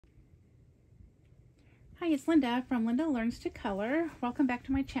Hi, it's Linda from Linda Learns to Color. Welcome back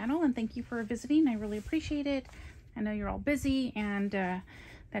to my channel and thank you for visiting. I really appreciate it. I know you're all busy and that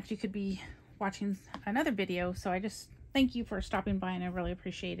you could be watching another video, so I just thank you for stopping by and I really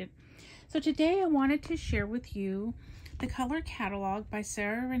appreciate it. So today I wanted to share with you the color catalog by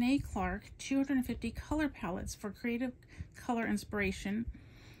Sarah Renae Clark, 250 color palettes for creative color inspiration,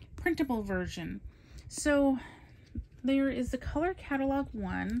 printable version. So there is the color catalog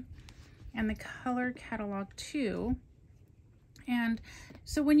 1 and the color catalog 2. And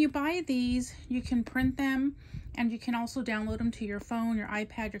so when you buy these, you can print them and you can also download them to your phone, your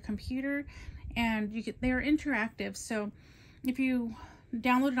iPad, your computer, and they're interactive. So if you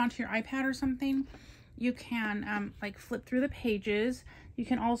download it onto your iPad or something, you can like flip through the pages. You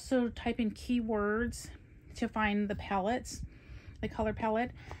can also type in keywords to find the palettes, the color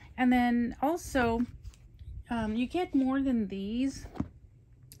palette. And then also you get more than these.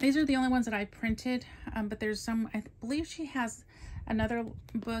 These are the only ones that I printed, but there's some, I believe she has another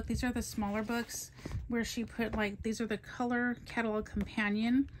book. These are the smaller books where she put like, these are the color catalog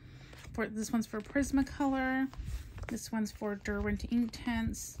companion. This one's for Prismacolor. This one's for Derwent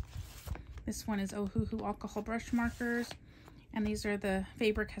Inktense. This one is Ohuhu alcohol brush markers. And these are the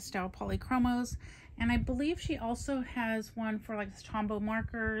Faber-Castell polychromos. And I believe she also has one for like Tombow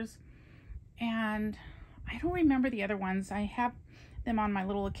markers. And I don't remember the other ones. I have them on my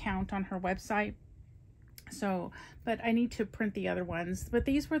little account on her website. So, but I need to print the other ones. But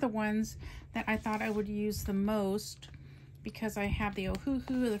these were the ones that I thought I would use the most because I have the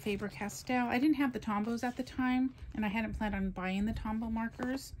Ohuhu, the Faber-Castell. I didn't have the Tombows at the time, and I hadn't planned on buying the Tombow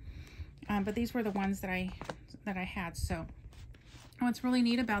markers. But these were the ones that I had. So, what's really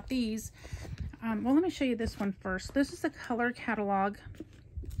neat about these, well, let me show you this one first. This is the color catalog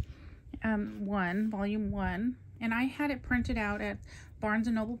 1, volume 1. And I had it printed out at Barnes &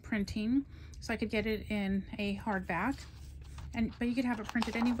 Noble Printing, so I could get it in a hardback. But you could have it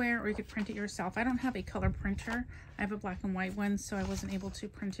printed anywhere, or you could print it yourself. I don't have a color printer. I have a black and white one, so I wasn't able to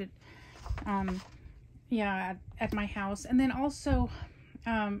print it, at my house. And then also,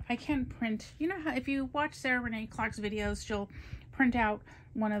 I can print. You know how if you watch Sarah Renae Clark's videos, she'll print out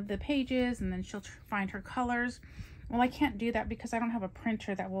one of the pages, and then she'll find her colors. Well, I can't do that because I don't have a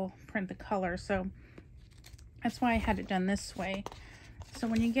printer that will print the color. So that's why I had it done this way. So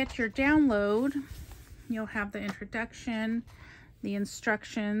when you get your download, you'll have the introduction, the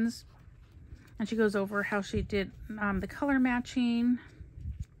instructions, and she goes over how she did the color matching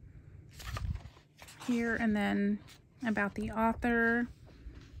here, and then about the author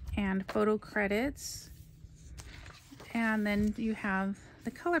and photo credits. And then you have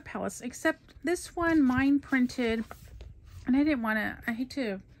the color palettes, except this one, mine printed, and I didn't want to, I hate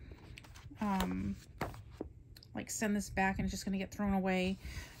to like send this back and it's just going to get thrown away.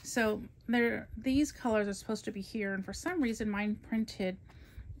 So these colors are supposed to be here, and for some reason mine printed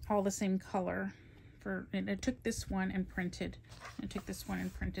all the same color. And it took this one and printed,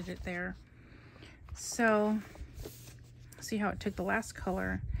 it there. So see how it took the last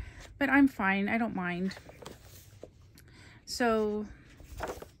color, but I'm fine, I don't mind. So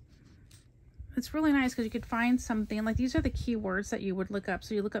it's really nice because you could find something like these are the keywords that you would look up.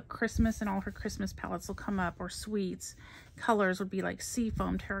 So you look up Christmas and all her Christmas palettes will come up, or sweets. Colors would be like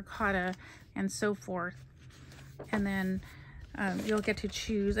seafoam, terracotta, and so forth. And then you'll get to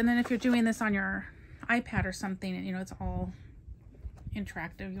choose. And then if you're doing this on your iPad or something, and you know it's all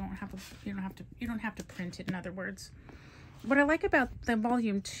interactive, you don't have to print it. In other words, what I like about the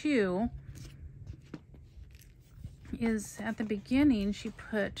volume 2 is at the beginning she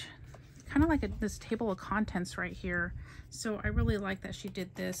put kind of like this table of contents right here. So I really like that she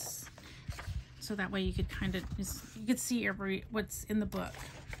did this, so that way you could kind of you could see what's in the book.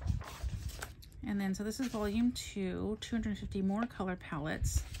 And then so this is volume 2, 250 more color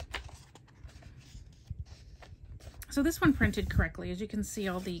palettes. So this one printed correctly. As you can see,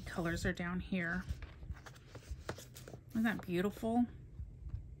 all the colors are down here. Isn't that beautiful?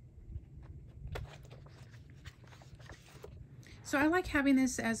 So I like having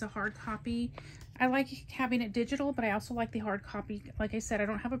this as a hard copy. I like having it digital, but I also like the hard copy. Like I said, I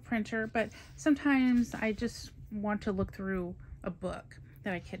don't have a printer, but sometimes I just want to look through a book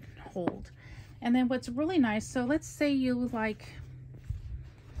that I can hold. And then what's really nice, so let's say you like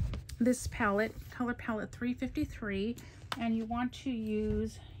this palette, color palette 353, and you want to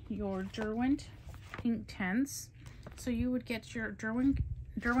use your Derwent Inktense. So you would get your Derwent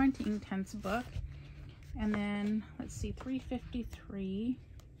Inktense book. And then, let's see, 353,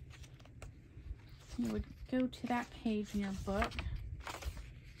 you would go to that page in your book.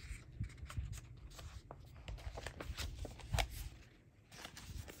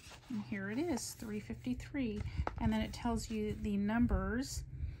 And here it is, 353. And then it tells you the numbers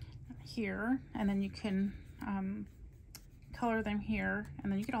here, and then you can color them here,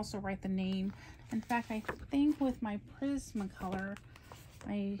 and then you can also write the name. In fact, I think with my Prismacolor,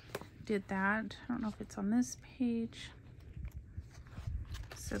 I did that. I don't know if it's on this page.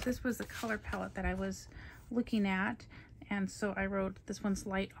 So this was the color palette that I was looking at, and so I wrote, this one's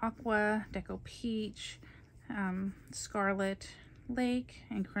light aqua, deco peach, scarlet lake,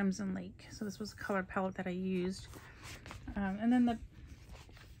 and crimson lake. So this was a color palette that I used. And then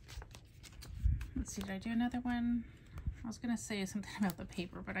let's see, did I do another one? I was gonna say something about the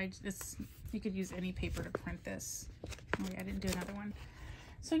paper, but you could use any paper to print this. Oh yeah, I didn't do another one.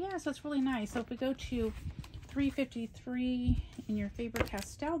 So yeah, so it's really nice. So if we go to 353 in your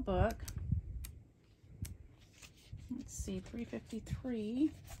Faber-Castell book, let's see,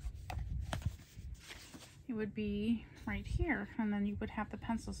 353, it would be right here, and then you would have the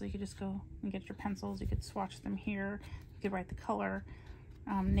pencils, so you could just go and get your pencils. You could swatch them here. You could write the color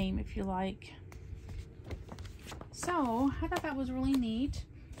name if you like. So I thought that was really neat,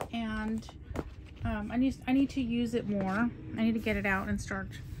 and I need to use it more. I need to get it out and start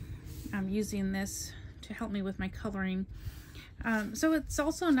using this to help me with my coloring. So it's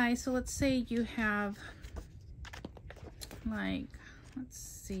also nice. So let's say you have, like, let's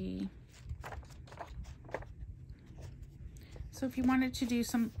see. So if you wanted to do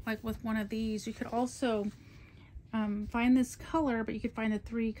some, like with one of these, you could also find this color, but you could find the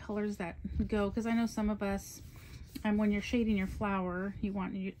 3 colors that go, because I know some of us, when you're shading your flower, you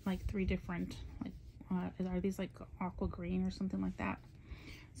want like 3 different, like, are these like aqua green or something like that?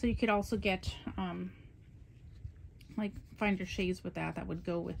 So you could also get, like, find your shades with that would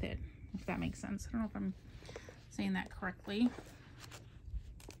go with it, if that makes sense. I don't know if I'm saying that correctly.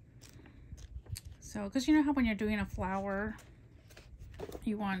 So, because you know how when you're doing a flower,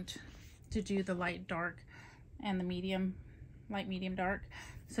 you want to do the light, dark, and the medium, light, medium, dark.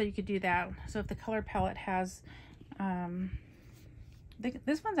 So you could do that. So if the color palette has,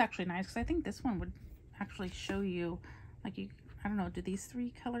 this one's actually nice, because I think this one would actually show you, like, I don't know, do these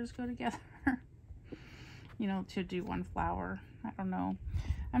 3 colors go together? You know, to do one flower. I don't know.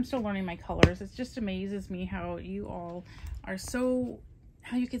 I'm still learning my colors. It just amazes me how you all are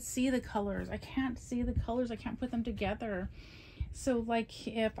how you could see the colors. I can't see the colors. I can't put them together. So like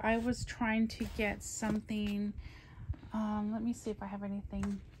if I was trying to get something, let me see if I have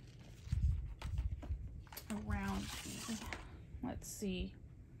anything around me. Let's see.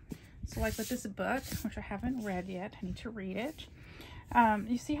 So like with this book, which I haven't read yet, I need to read it.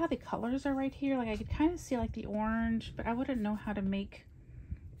 You see how the colors are right here? Like I could kind of see like the orange, but I wouldn't know how to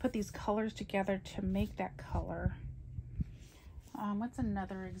put these colors together to make that color. What's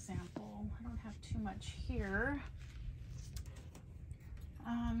another example? I don't have too much here.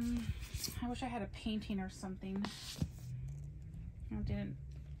 I wish I had a painting or something. I didn't.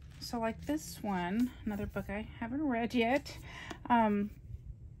 So like this one, another book I haven't read yet. I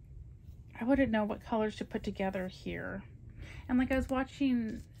wouldn't know what colors to put together here. And like I was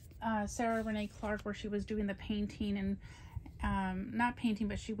watching Sarah Renae Clark, where she was doing the painting, and not painting,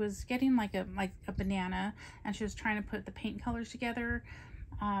 but she was getting like a banana, and she was trying to put the paint colors together.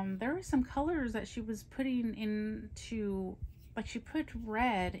 There were some colors that she was putting into, like she put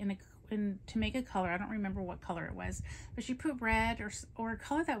red in to make a color. I don't remember what color it was, but she put red or a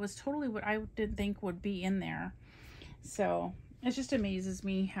color that was totally what I didn't think would be in there. So it just amazes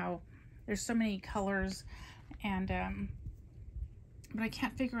me how there's so many colors, and but I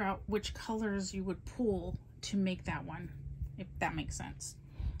can't figure out which colors you would pull to make that one, if that makes sense.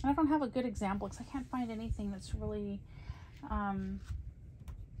 And I don't have a good example because I can't find anything that's really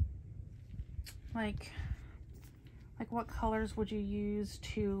like what colors would you use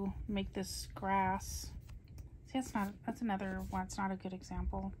to make this grass? See, that's another one. It's not a good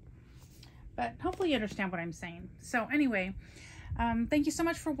example, but hopefully you understand what I'm saying. So anyway, thank you so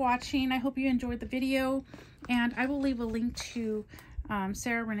much for watching. I hope you enjoyed the video, and I will leave a link to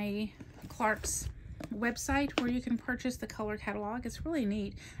Sarah Renae Clark's website where you can purchase the color catalog. It's really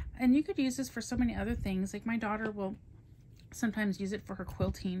neat, and you could use this for so many other things. Like my daughter will sometimes use it for her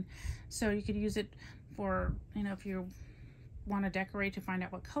quilting, so you could use it for, you know, if you want to decorate, to find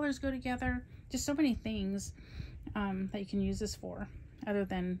out what colors go together. Just so many things that you can use this for other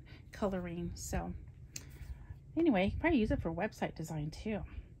than coloring. So anyway, you can probably use it for website design too.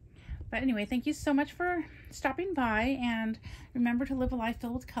 But anyway, thank you so much for stopping by, and remember to live a life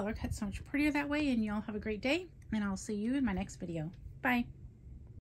filled with color. It's so much prettier that way, and y'all have a great day, and I'll see you in my next video. Bye.